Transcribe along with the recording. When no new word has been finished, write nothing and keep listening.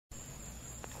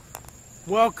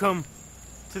Welcome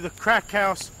to the crack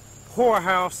house,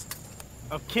 whorehouse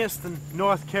of Kinston,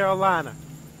 North Carolina.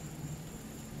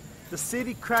 The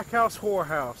city crack house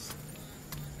whorehouse.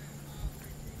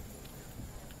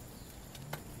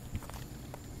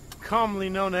 Commonly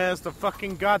known as the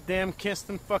fucking goddamn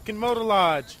Kinston fucking Motor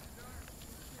Lodge.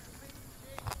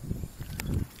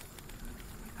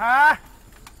 Huh?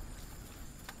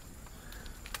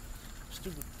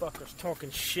 Stupid fuckers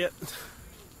talking shit.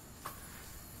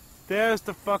 There's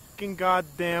the fucking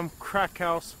goddamn crack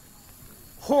house,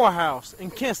 whorehouse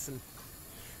in Kinston.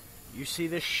 You see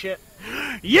this shit?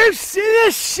 You see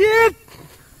this shit?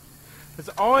 There's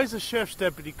always a sheriff's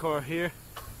deputy car here.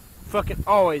 Fucking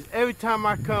always. Every time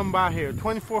I come by here,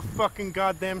 24 fucking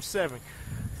goddamn 7.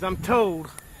 Because I'm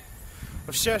told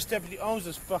a sheriff's deputy owns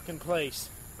this fucking place.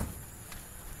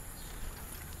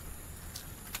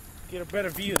 Get a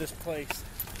better view of this place.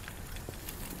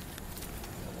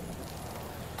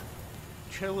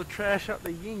 Trailer trash out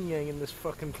the yin yang in this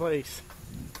fucking place.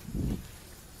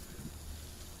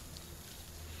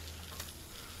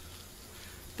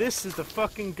 This is the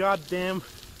fucking goddamn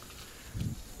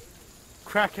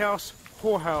crack house,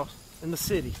 whorehouse in the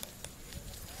city.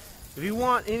 If you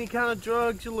want any kind of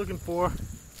drugs you're looking for,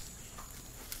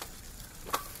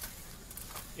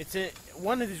 it's in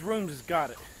one of these rooms has got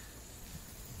it.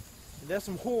 And there's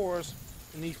some whores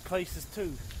in these places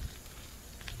too.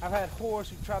 I've had whores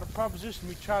who try to proposition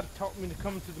me, try to talk me to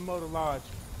come to the Motor Lodge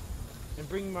and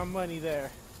bring my money there.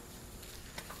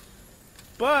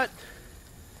 But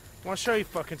I want to show you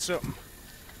fucking something.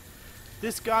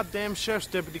 This goddamn sheriff's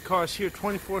deputy car is here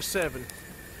 24/7.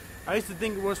 I used to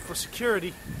think it was for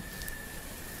security,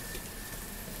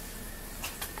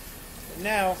 but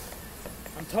now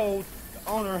I'm told the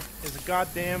owner is a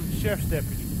goddamn sheriff's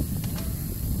deputy.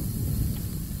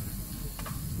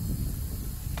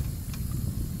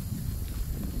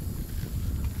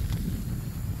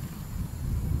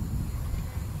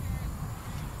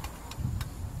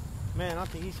 Man, I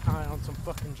think he's high on some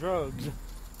fucking drugs.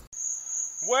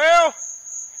 Well, you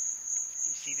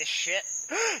see this shit?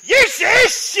 You see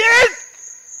this shit?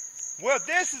 Well,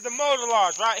 this is the Motor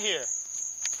Lodge right here.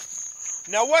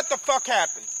 Now, what the fuck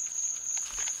happened?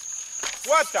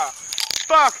 What the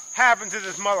fuck happened to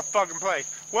this motherfucking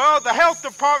place? Well, the health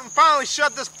department finally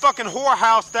shut this fucking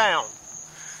whorehouse down.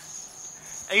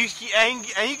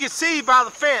 And you can see by the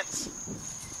fence.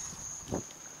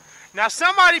 Now,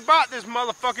 somebody bought this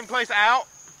motherfucking place out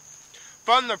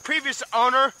from the previous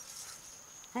owner,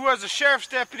 who was a sheriff's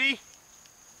deputy.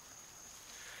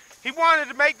 He wanted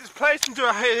to make this place into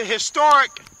a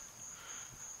historic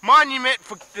monument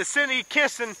for the city of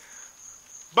Kinston.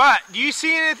 But, do you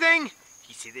see anything?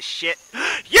 You see this shit?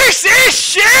 You see this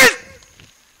shit?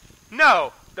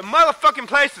 No, the motherfucking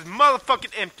place is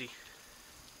motherfucking empty.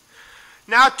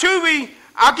 Now, Tubi,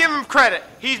 I'll give him credit.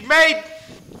 He's made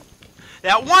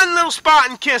that one little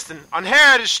spot in Kinston on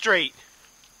Heritage Street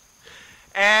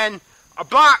and a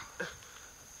block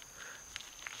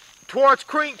towards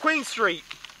Queen Street.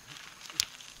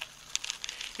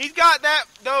 He's got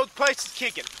those places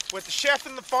kicking with the chef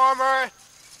and the farmer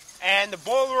and the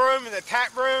boiler room and the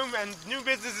tap room, and new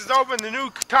businesses open, the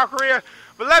new taqueria.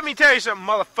 But let me tell you something,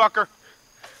 motherfucker.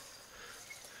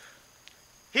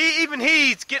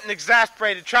 He's getting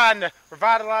exasperated trying to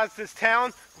revitalize this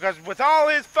town, because with all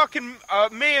his fucking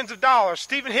millions of dollars,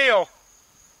 Stephen Hill,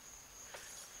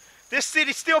 this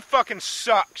city still fucking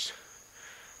sucks.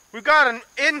 We've got an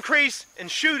increase in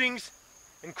shootings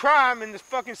and crime in this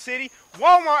fucking city.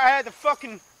 Walmart had to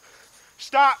fucking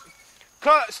start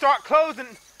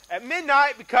closing at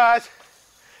midnight because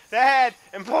they had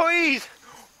employees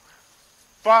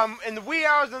from in the wee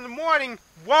hours of the morning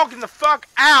walking the fuck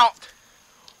out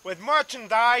with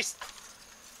merchandise,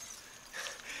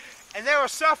 and they were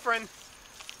suffering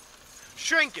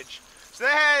shrinkage. So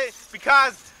they had,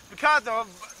 because of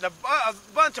a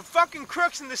bunch of fucking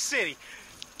crooks in the city.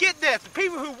 Get this, the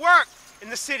people who work in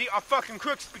the city are fucking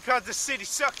crooks because the city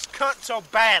sucks cunt so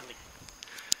badly.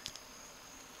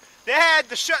 They had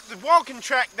to shut the walking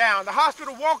track down, the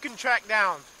hospital walking track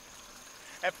down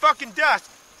at fucking dusk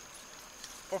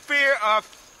for fear of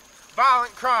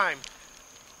violent crime.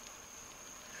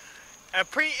 A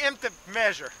preemptive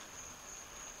measure,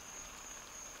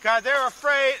 because they're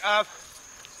afraid of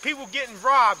people getting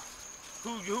robbed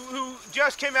who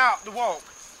just came out to walk.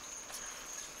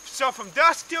 So from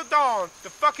dusk till dawn, the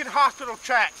fucking hospital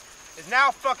track is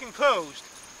now fucking closed.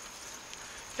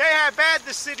 Tell you how bad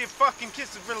this city of fucking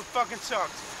Kinston really fucking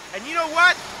sucks. And you know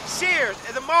what? Sears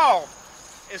at the mall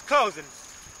is closing.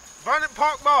 Vernon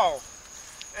Park Mall.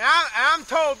 And I'm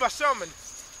told by someone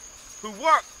who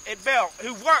works at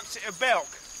Belk,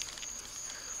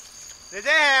 that they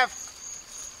have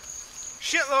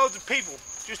shitloads of people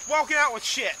just walking out with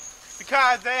shit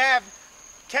because they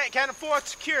can't afford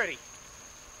security.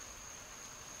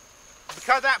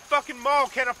 Because that fucking mall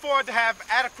can't afford to have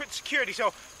adequate security.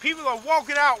 So people are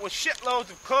walking out with shitloads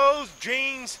of clothes,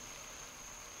 jeans,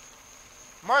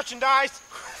 merchandise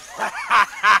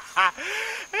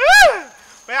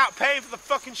without paying for the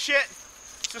fucking shit.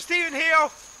 So Stephen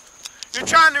Hill, you're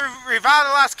trying to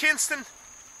revitalize Kinston?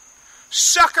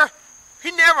 Sucker!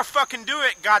 He never fucking do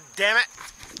it, god damn it.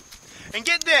 And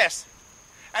get this,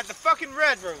 at the fucking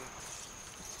Red Room,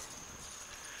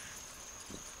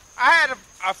 I had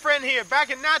a friend here, back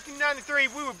in 1993,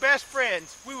 we were best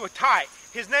friends, we were tight.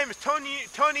 His name is Tony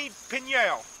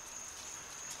Pinel.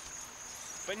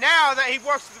 But now that he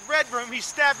works at the Red Room, he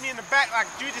stabbed me in the back like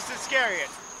Judas Iscariot.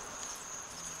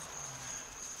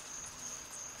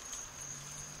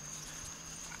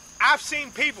 I've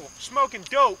seen people smoking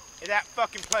dope in that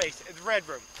fucking place at the Red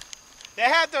Room. They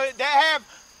have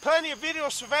plenty of video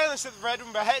surveillance at the Red Room,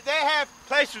 but they have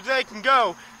places where they can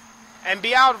go and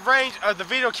be out of range of the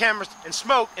video cameras and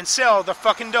smoke and sell the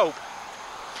fucking dope.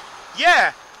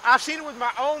 Yeah, I've seen it with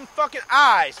my own fucking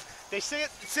eyes. They sit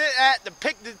at the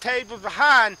picnic table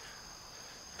behind,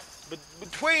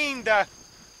 between the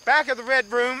back of the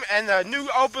Red Room and the new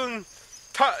open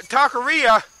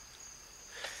taqueria,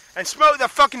 and smoke the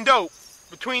fucking dope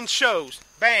between shows,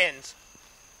 bands.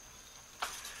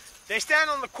 They stand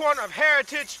on the corner of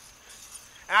Heritage,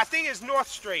 and I think it's North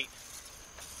Street.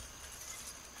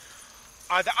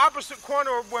 The opposite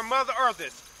corner of where Mother Earth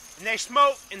is. And they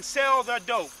smoke and sell their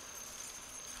dope.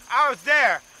 I was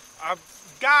there. A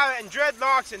guy in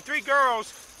dreadlocks and 3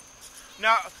 girls.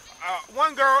 Now,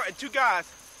 1 girl and 2 guys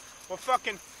were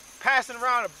fucking passing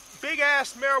around a big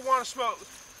ass marijuana smoke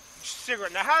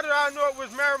cigarette. Now, how did I know it was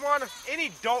marijuana?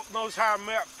 Any dope knows how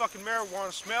fucking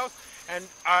marijuana smells. And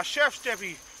Sheriff's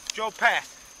Deputy drove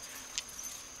past.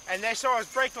 And they saw his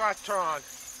brake lights turn on.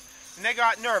 And they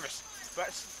got nervous. But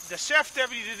the Sheriff's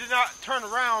Deputy did not turn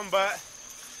around, but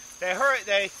they hurried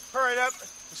up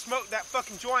and smoked that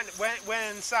fucking joint and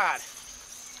went inside.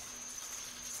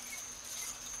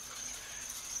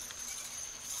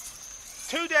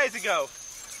 Two days ago,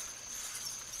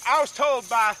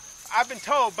 I've been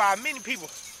told by many people,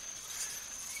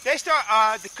 they start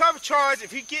the cover charge.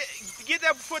 If you get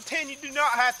there before 10, you do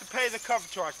not have to pay the cover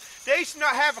charge. They used to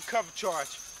not have a cover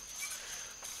charge,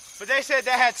 but they said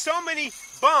they had so many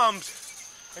bums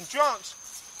and drunks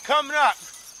coming up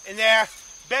in there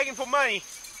begging for money,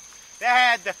 they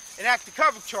had to enact the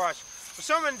cover charge. But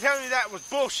someone telling me that was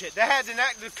bullshit. They had to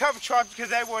enact the cover charge because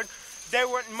they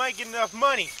weren't making enough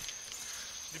money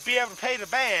to be able to pay the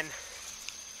band.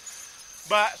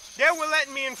 But they were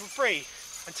letting me in for free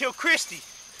until Christy,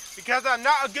 because I'm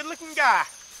not a good-looking guy,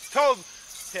 told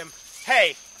him,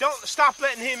 hey, don't stop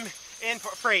letting him in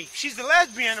for free. She's a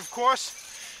lesbian, of course.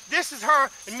 This is her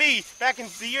and me back in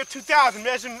the year 2000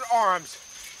 measuring arms.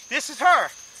 This is her.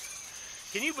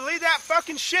 Can you believe that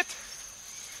fucking shit?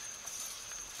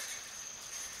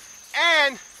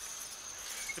 And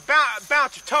the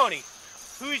bouncer, Tony,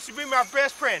 who used to be my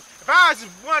best friend. If I was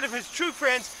one of his true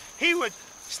friends, he would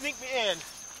sneak me in.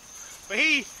 But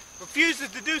he refuses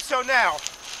to do so now.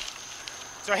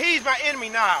 So he's my enemy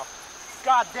now.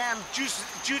 Goddamn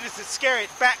Judas Iscariot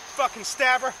back fucking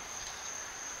stabber.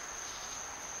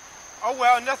 Oh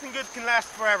well, nothing good can last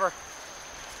forever.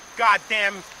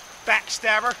 Goddamn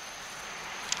backstabber.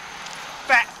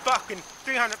 Fat fucking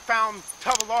 300-pound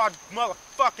tub-of-lard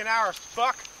motherfucking Irish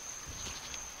fuck.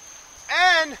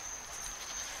 And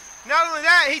not only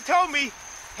that, he told me,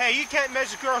 hey, you can't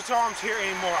measure girls' arms here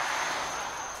anymore.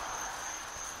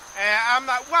 And I'm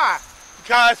like, why?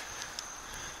 Because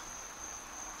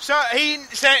he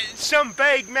said some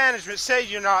vague management said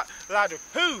you're not allowed to.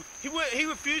 Who? He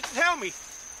refused to tell me.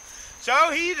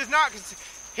 So he does not.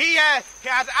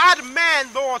 I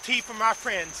demand loyalty from my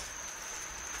friends,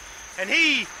 and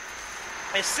he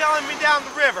is selling me down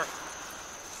the river.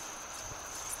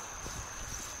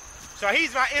 So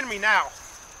he's my enemy now.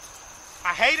 I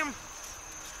hate him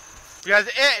because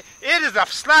it is a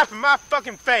slap in my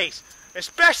fucking face,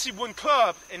 especially when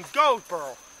clubs in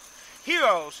Goldsboro,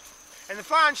 Heroes, and the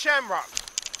Flying Shamrock.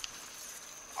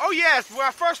 Oh yes, when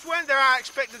I first went there, I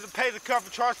expected to pay the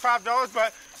cover charge $5,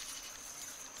 but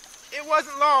it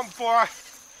wasn't long before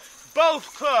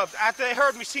both clubs, after they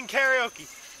heard me sing karaoke,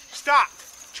 stopped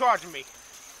charging me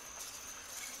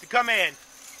to come in.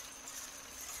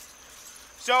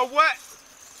 So what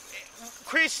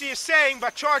Christy is saying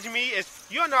by charging me is,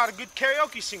 you're not a good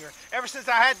karaoke singer, ever since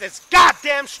I had this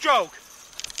goddamn stroke.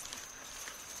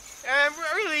 And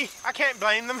really, I can't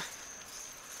blame them.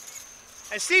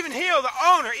 And Stephen Hill, the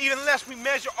owner, even lets me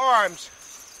measure arms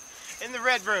in the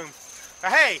Red Room.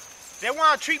 But hey, they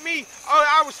want to treat me. Oh,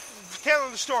 I was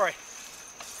telling the story.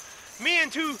 Me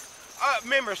and two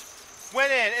members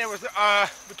went in, and it was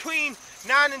between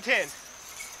 9 and 10.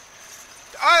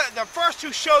 The first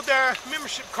two showed their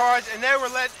membership cards, and they were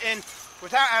let in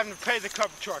without having to pay the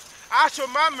cover charge. I showed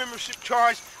my membership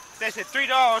charge. They said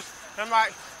 $3. And I'm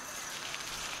like,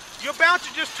 your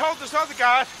bouncer just told this other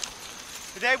guy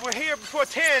that they were here before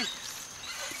 10.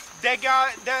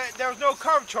 There was no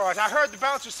cover charge. I heard the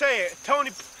bouncer say it.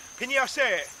 Tony Piniel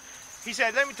say it. He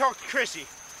said, let me talk to Chrissy.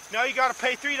 No, you got to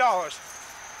pay $3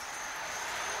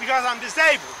 because I'm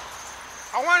disabled.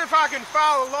 I wonder if I can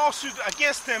file a lawsuit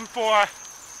against them for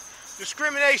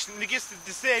discrimination against the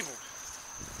disabled.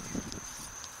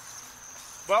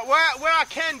 But what I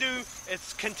can do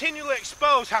is continually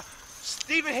expose how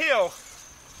Stephen Hill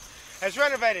has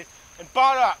renovated and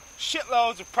bought up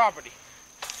shitloads of property.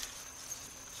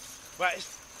 But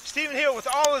Stephen Hill, with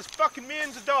all his fucking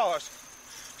millions of dollars,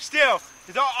 still,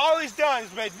 all he's done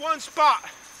is made one spot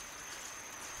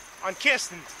on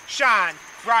Kinston shine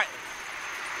brightly.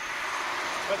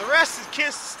 But the rest of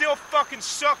Kinston still fucking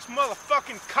sucks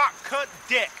motherfucking cock cunt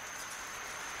dick.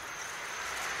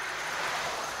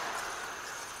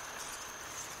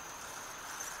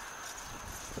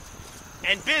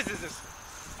 And businesses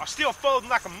are still folding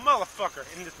like a motherfucker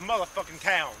in this motherfucking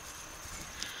town.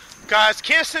 Guys,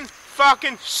 Kinston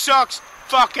fucking sucks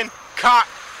fucking cock,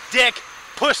 dick,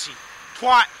 pussy,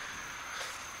 twat.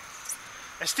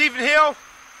 And Stephen Hill,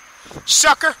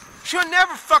 sucker, she'll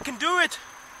never fucking do it.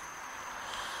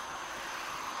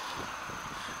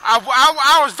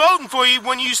 I was voting for you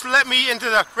when you used to let me into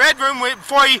the Red Room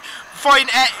before you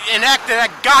enacted that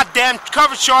goddamn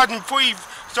cover charge and before you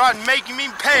started making me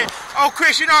pay it. Oh,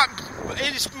 Chris, you're not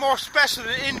any more special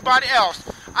than anybody else.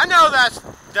 I know that's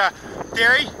the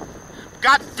theory.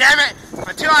 God damn it!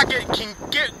 Until I can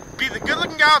be the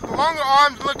good-looking guy with the longer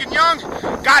arms, looking young.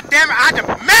 God damn it! I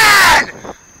demand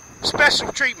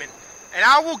special treatment, and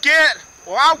I will get,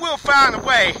 or I will find a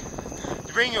way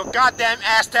to bring your goddamn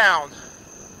ass down.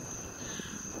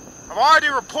 I've already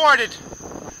reported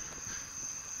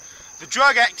the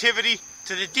drug activity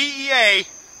to the DEA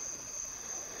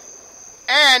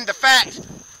and the fact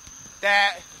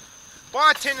that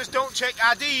bartenders don't check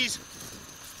IDs.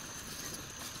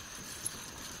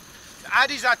 The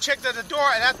IDs I checked at the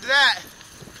door, and after that,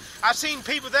 I've seen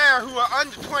people there who are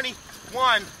under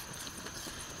 21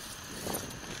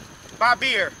 buy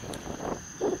beer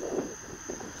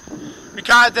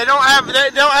because they don't have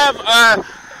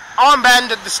armband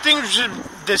that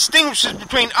distinguishes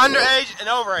between underage and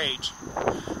overage.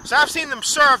 So I've seen them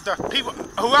serve the people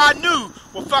who I knew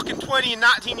were fucking 20 and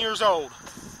 19 years old.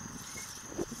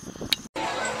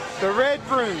 The Red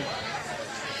Room.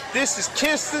 This is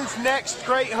Kinston's next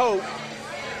great hope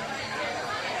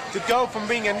to go from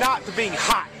being a knot to being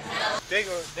hot. They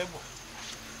go.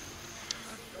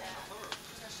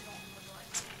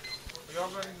 Y'all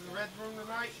going to the Red Room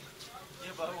tonight?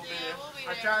 Yeah, but we'll be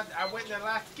there. I went in there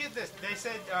last to get this. They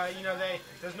said,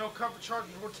 there's no cover charge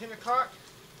before 10 o'clock.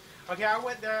 Okay, I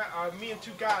went there, me and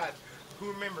two guys who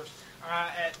were members.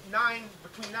 At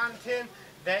between 9 and 10,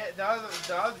 the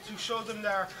other two showed them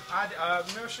their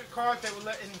membership card. They were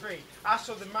letting free. I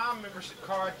showed them my membership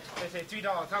card. They said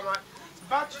 $3. I'm like, the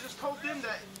bouncer just told them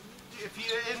that if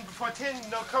you're in before 10,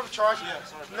 no cover charge. Yeah,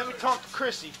 sorry, let me talk to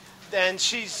Chrissy. Then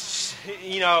she's,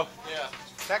 yeah,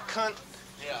 that cunt.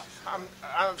 Yeah. I'm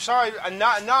sorry. I'm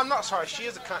not sorry. She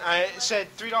is a cunt. I said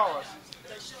 $3.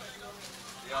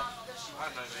 Yeah. I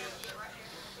know, man.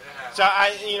 So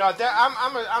I'm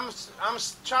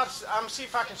see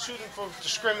if I can shoot him for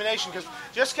discrimination, because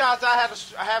just because I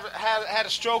had a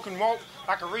stroke and walk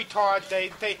like a retard,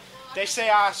 they say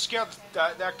I scared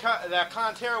their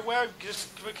clientele away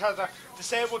just because I'm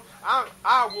disabled.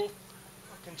 I will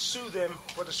fucking sue them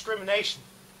for discrimination.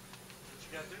 What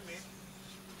you gotta do, man?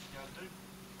 You gotta do.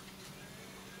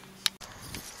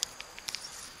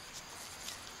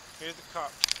 Here's the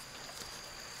cop.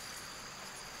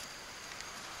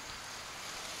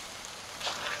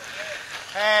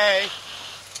 Hey,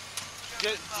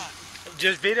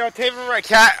 just videotaping right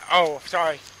cat. Oh,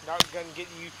 sorry, not gonna get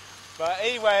you. But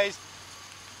anyways,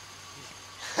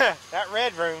 that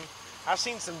Red Room, I've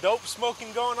seen some dope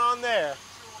smoking going on there.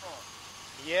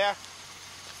 Yeah,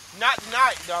 not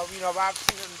tonight though. But I've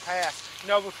seen it in the past.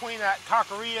 Between that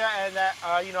taqueria and that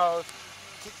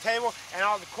table, and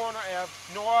on the corner of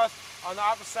North, on the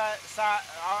opposite side,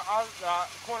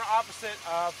 corner opposite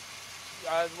of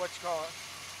what you call it.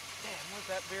 Damn, what's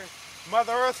that beer?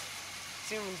 Mother Earth.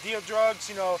 Seen them deal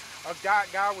drugs. A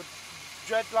guy with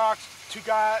dreadlocks, two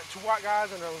white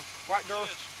guys and a white girl.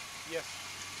 Yes.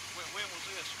 When was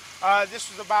this? This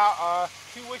was about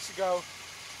 2 weeks ago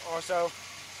or so.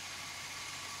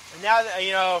 And now that,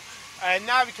 and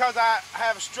now because I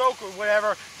have a stroke or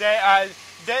whatever,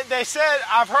 they said,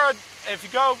 I've heard if you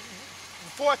go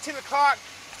before 10 o'clock,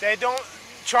 they don't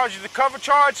charge you the cover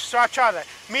charge. So I tried that.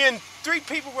 Me and 3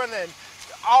 people went in.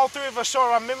 All 3 of us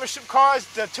showed our membership cards.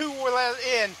 The 2 were let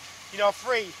in,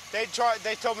 free. They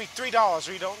told me $3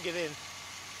 or you don't get in.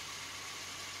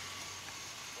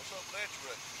 What's up with that, you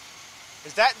reckon?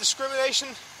 Is that discrimination?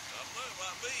 I don't know, it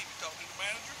might be. You talking to the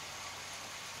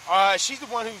manager? She's the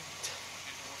one who.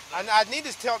 I need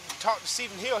to talk to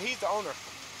Stephen Hill. He's the owner.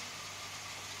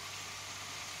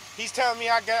 He's telling me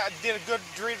I did a good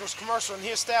Doritos commercial and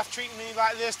his staff treating me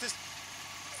like this. This,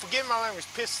 forgive my language,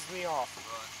 pisses me off.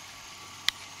 Right.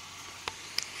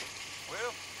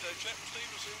 Well, check with Steve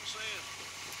and see what he says.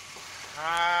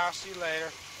 I'll see you later.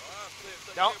 All right,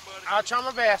 take Don't. care, buddy. I'll try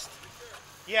my best.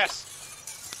 Yes.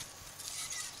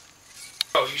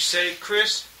 Oh, you say,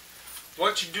 Chris,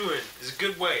 what you're doing is a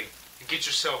good way to get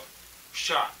yourself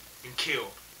shot and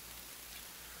killed.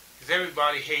 Because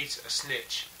everybody hates a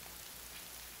snitch.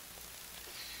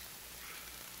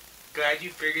 Glad you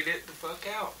figured it the fuck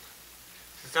out.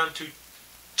 Since I'm too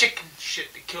chicken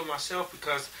shit to kill myself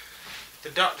because the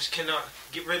doctors cannot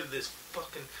get rid of this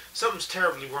fucking... Something's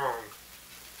terribly wrong.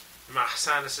 In my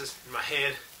sinuses, in my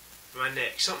head, in my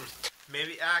neck.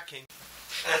 Maybe I can...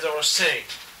 As I was saying,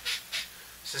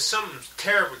 since something's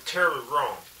terribly, terribly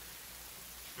wrong.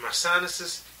 In my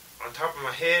sinuses, on top of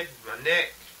my head, my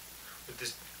neck, with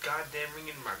this goddamn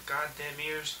ringing in my goddamn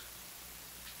ears.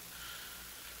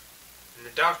 And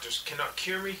the doctors cannot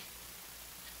cure me.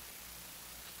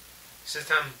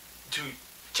 Since I'm too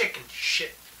chicken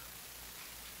shit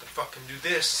to fucking do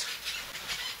this,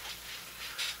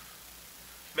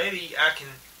 maybe I can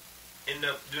end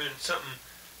up doing something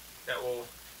that will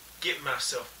get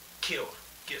myself killed.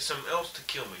 Get someone else to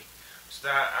kill me. So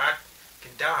that I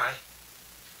can die,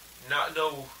 not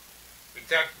know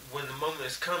exactly when the moment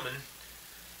is coming.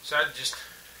 So I just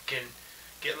can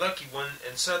get lucky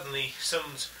and suddenly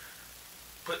someone's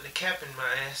putting a cap in my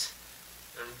ass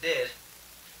and I'm dead.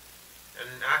 And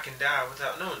I can die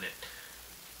without knowing it.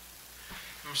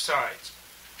 Besides,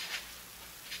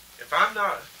 if I'm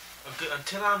not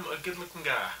until I'm a good looking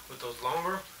guy with those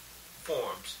longer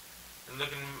forms and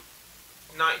looking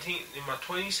 19 in my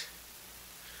 20s,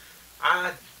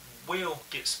 I will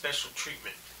get special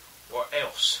treatment or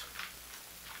else.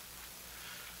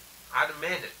 I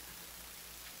demand it.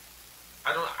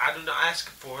 I do not ask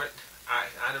for it.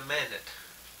 I demand it.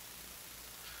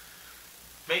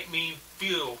 Make me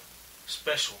feel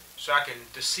special so I can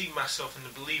deceive myself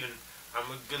into believing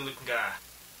I'm a good looking guy.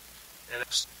 And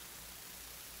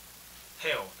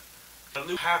hell,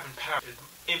 having power is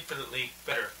infinitely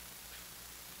better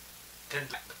than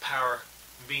the power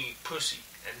of being a pussy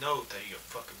and know that you're a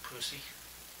fucking pussy.